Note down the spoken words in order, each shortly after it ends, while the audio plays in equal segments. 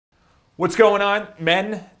What's going on,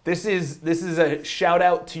 men? This is a shout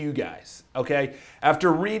out to you guys, okay?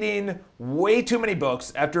 After reading way too many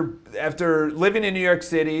books, after living in New York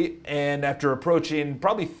City, and after approaching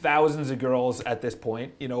probably thousands of girls at this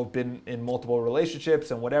point, been in multiple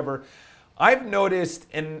relationships and whatever, I've noticed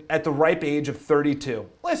at the ripe age of 32,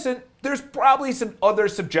 listen, there's probably some other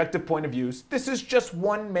subjective point of views. This is just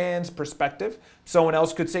one man's perspective. Someone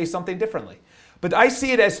else could say something differently. But I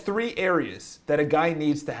see it as three areas that a guy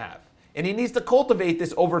needs to have. And he needs to cultivate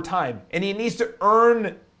this over time. And he needs to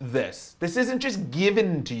earn this. This isn't just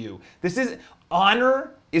given to you.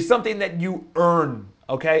 Honor is something that you earn,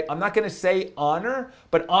 okay? I'm not gonna say honor,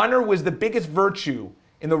 but honor was the biggest virtue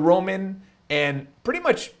in the Roman and pretty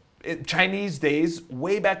much Chinese days,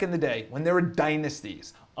 way back in the day, when there were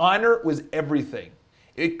dynasties. Honor was everything.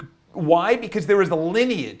 Why? Because there was a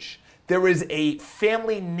lineage. There was a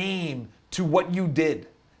family name to what you did.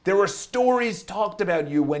 There were stories talked about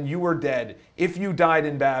you when you were dead, if you died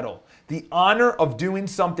in battle. The honor of doing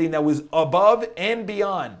something that was above and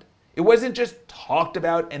beyond. It wasn't just talked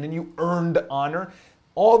about and then you earned honor.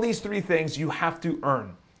 All these three things you have to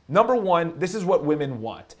earn. Number one, this is what women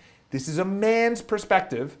want. This is a man's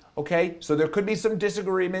perspective, okay? So there could be some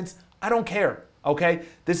disagreements. I don't care, okay?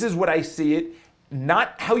 This is what I see it.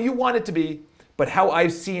 Not how you want it to be, but how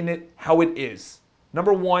I've seen it, how it is.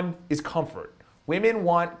 Number one is comfort. Women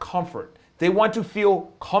want comfort. They want to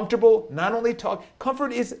feel comfortable, not only talk.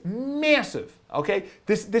 Comfort is massive, okay?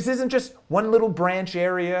 This isn't just one little branch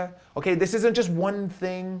area, okay? This isn't just one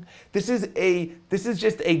thing. This is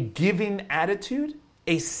just a giving attitude,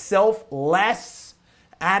 a selfless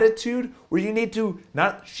attitude where she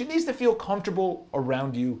needs to feel comfortable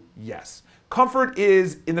around you, yes. Comfort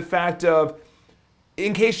is in the fact of,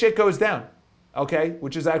 in case shit goes down, okay?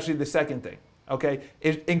 Which is actually the second thing, okay?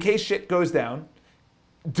 In case shit goes down,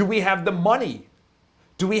 do we have the money?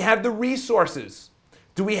 Do we have the resources?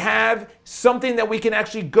 Do we have something that we can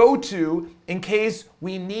actually go to in case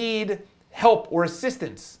we need help or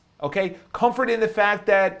assistance? Okay? Comfort in the fact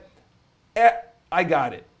that I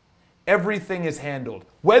got it. Everything is handled.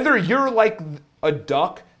 Whether you're like a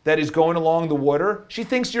duck that is going along the water, she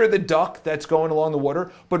thinks you're the duck that's going along the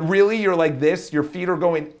water, but really you're like this, your feet are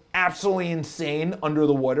going absolutely insane under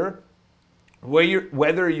the water.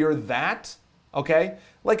 Whether you're that, okay?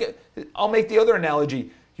 Like, I'll make the other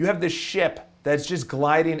analogy. You have this ship that's just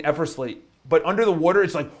gliding effortlessly, but under the water,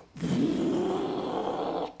 it's like,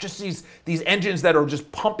 just these engines that are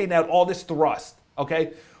just pumping out all this thrust,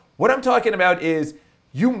 okay? What I'm talking about is,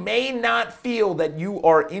 you may not feel that you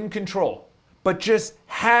are in control, but just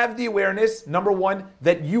have the awareness, number one,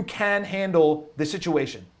 that you can handle the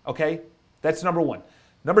situation, okay? That's number one.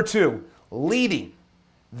 Number two, leading.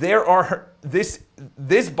 This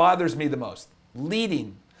bothers me the most.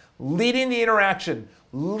 Leading the interaction,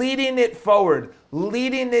 leading it forward,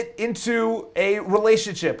 leading it into a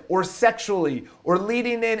relationship or sexually, or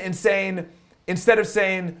leading in and saying, instead of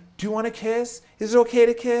saying, do you want to kiss? Is it okay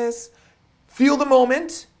to kiss? Feel the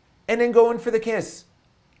moment and then go in for the kiss.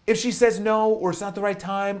 If she says no, or it's not the right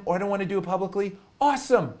time, or I don't want to do it publicly,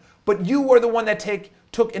 awesome. But you are the one that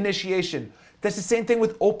took initiation. That's the same thing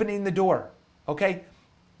with opening the door, okay?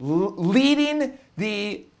 Leading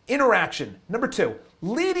the interaction. Number two,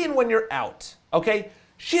 leading when you're out, okay?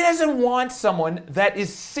 She doesn't want someone that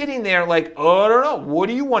is sitting there like, oh, I don't know, what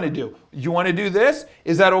do you want to do? You want to do this?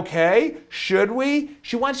 Is that okay? Should we?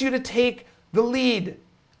 She wants you to take the lead.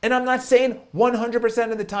 And I'm not saying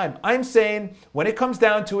 100% of the time. I'm saying when it comes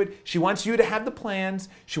down to it, she wants you to have the plans.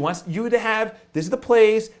 She wants you to have, this is the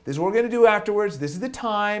place, this is what we're going to do afterwards, this is the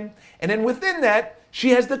time. And then within that, she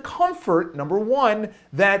has the comfort, number one,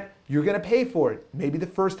 that you're going to pay for it. Maybe the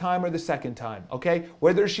first time or the second time, okay?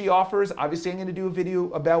 Whether she offers, obviously I'm going to do a video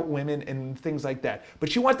about women and things like that. But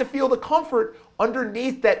she wants to feel the comfort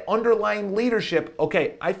underneath that underlying leadership.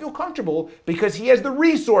 Okay, I feel comfortable because he has the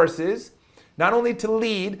resources, not only to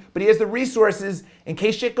lead, but he has the resources in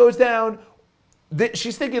case shit goes down.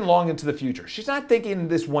 She's thinking long into the future. She's not thinking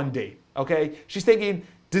this one date, okay? She's thinking,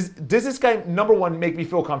 does this guy, number one, make me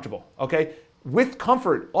feel comfortable, okay? With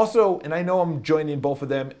comfort, also, and I know I'm joining both of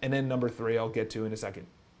them, and then number three I'll get to in a second.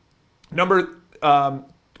 Number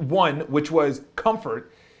one, which was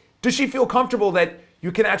comfort. Does she feel comfortable that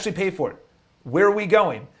you can actually pay for it? Where are we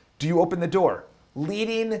going? Do you open the door?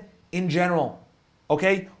 Leading in general,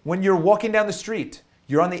 okay? When you're walking down the street,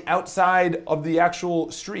 you're on the outside of the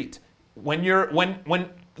actual street. When you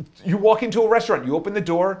walk into a restaurant, you open the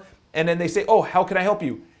door, and then they say, oh, how can I help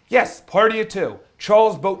you? Yes, party at 2.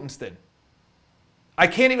 Charles Botensten. I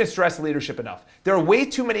can't even stress leadership enough. There are way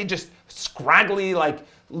too many just scraggly, like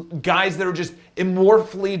guys that are just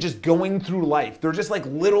amorphally just going through life. They're just like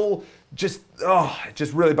little, it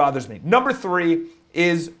just really bothers me. Number 3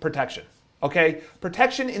 is protection. Okay,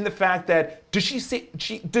 protection in the fact that does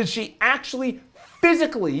she actually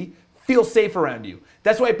physically feel safe around you?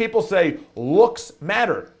 That's why people say looks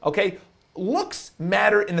matter. Okay, looks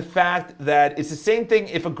matter in the fact that it's the same thing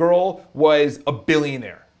if a girl was a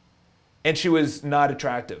billionaire and she was not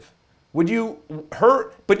attractive. But you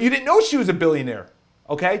didn't know she was a billionaire.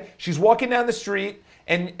 Okay, she's walking down the street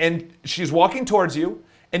and she's walking towards you,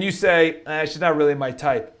 and you say she's not really my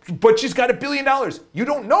type, but she's got $1 billion. You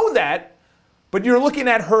don't know that. But you're looking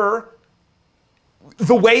at her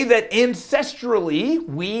the way that ancestrally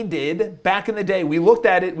we did back in the day. We looked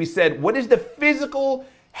at it, we said, what is the physical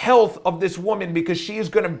health of this woman because she is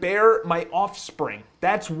going to bear my offspring?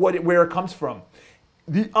 That's where it comes from.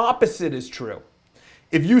 The opposite is true.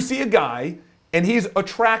 If you see a guy and he's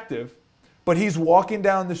attractive, but he's walking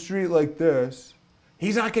down the street like this,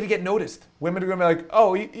 he's not going to get noticed. Women are going to be like,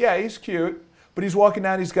 oh, yeah, he's cute. But he's walking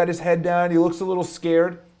down, he's got his head down, he looks a little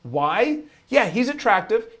scared. Why? Yeah, he's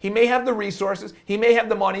attractive. He may have the resources. He may have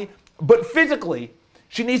the money. But physically,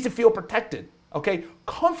 she needs to feel protected. Okay?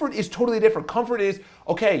 Comfort is totally different. Comfort is,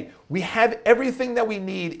 okay, we have everything that we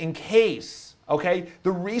need in case. Okay?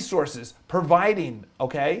 The resources, providing.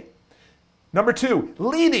 Okay? Number 2,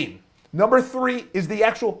 leading. Number 3 is the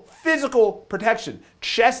actual physical protection.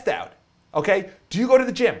 Chest out. Okay? Do you go to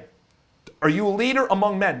the gym? Are you a leader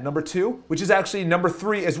among men? Number 2, which is actually number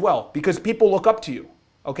 3 as well, because people look up to you.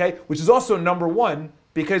 Okay, which is also number 1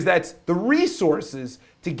 because that's the resources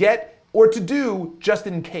to get or to do just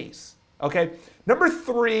in case. Okay, number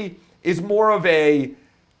 3 is more of a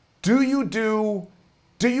do you do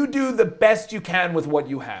the best you can with what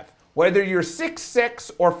you have, whether you're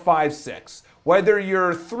 6'6" or 5'6", whether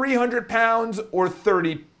you're 300 pounds or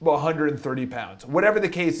 130 pounds, whatever the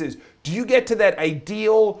case is. Do you get to that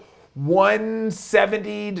ideal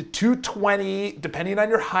 170 to 220, depending on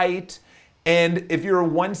your height? And if you're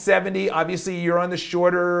 170, obviously you're on the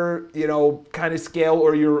shorter, kind of scale,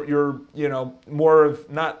 or you're more of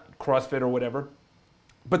not CrossFit or whatever.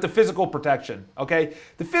 But the physical protection, okay?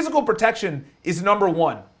 The physical protection is number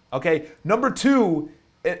 1, okay? Number 2,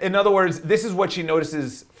 in other words, this is what she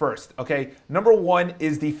notices first, okay? Number 1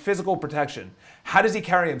 is the physical protection. How does he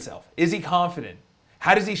carry himself? Is he confident?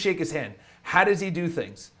 How does he shake his hand? How does he do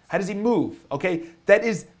things? How does he move? Okay, that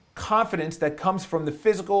is confidence that comes from the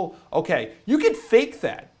physical. Okay, you can fake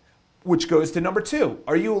that, which goes to number 2.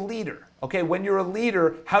 Are you a leader? Okay, when you're a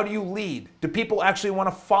leader, how do you lead? Do people actually want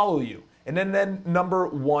to follow you? And then number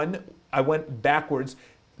 1, I went backwards.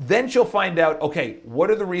 Then she'll find out, okay,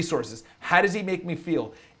 what are the resources? How does he make me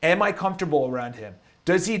feel? Am I comfortable around him?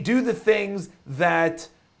 Does he do the things that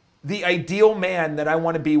the ideal man that I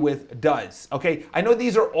want to be with does? Okay, I know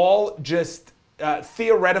these are all just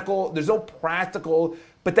theoretical. There's no practical.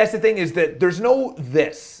 But that's the thing, is that there's no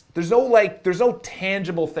this. There's no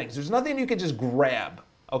tangible things. There's nothing you can just grab,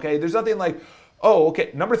 okay? There's nothing like, oh,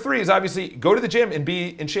 okay. Number 3 is obviously go to the gym and be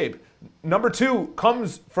in shape. Number 2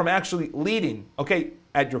 comes from actually leading, okay,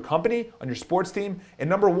 at your company, on your sports team. And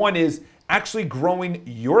number 1 is actually growing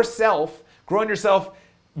yourself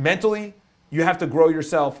mentally. You have to grow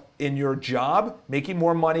yourself in your job, making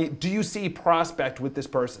more money. Do you see prospect with this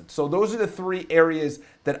person? So those are the 3 areas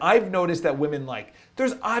that I've noticed that women like.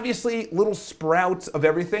 There's obviously little sprouts of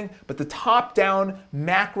everything, but the top-down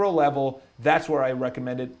macro level, that's where I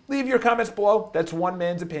recommend it. Leave your comments below. That's one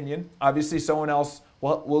man's opinion. Obviously, someone else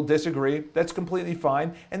will disagree. That's completely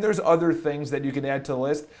fine. And there's other things that you can add to the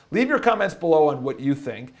list. Leave your comments below on what you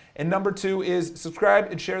think. And number 2 is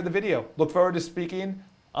subscribe and share the video. Look forward to speaking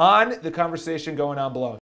on the conversation going on below.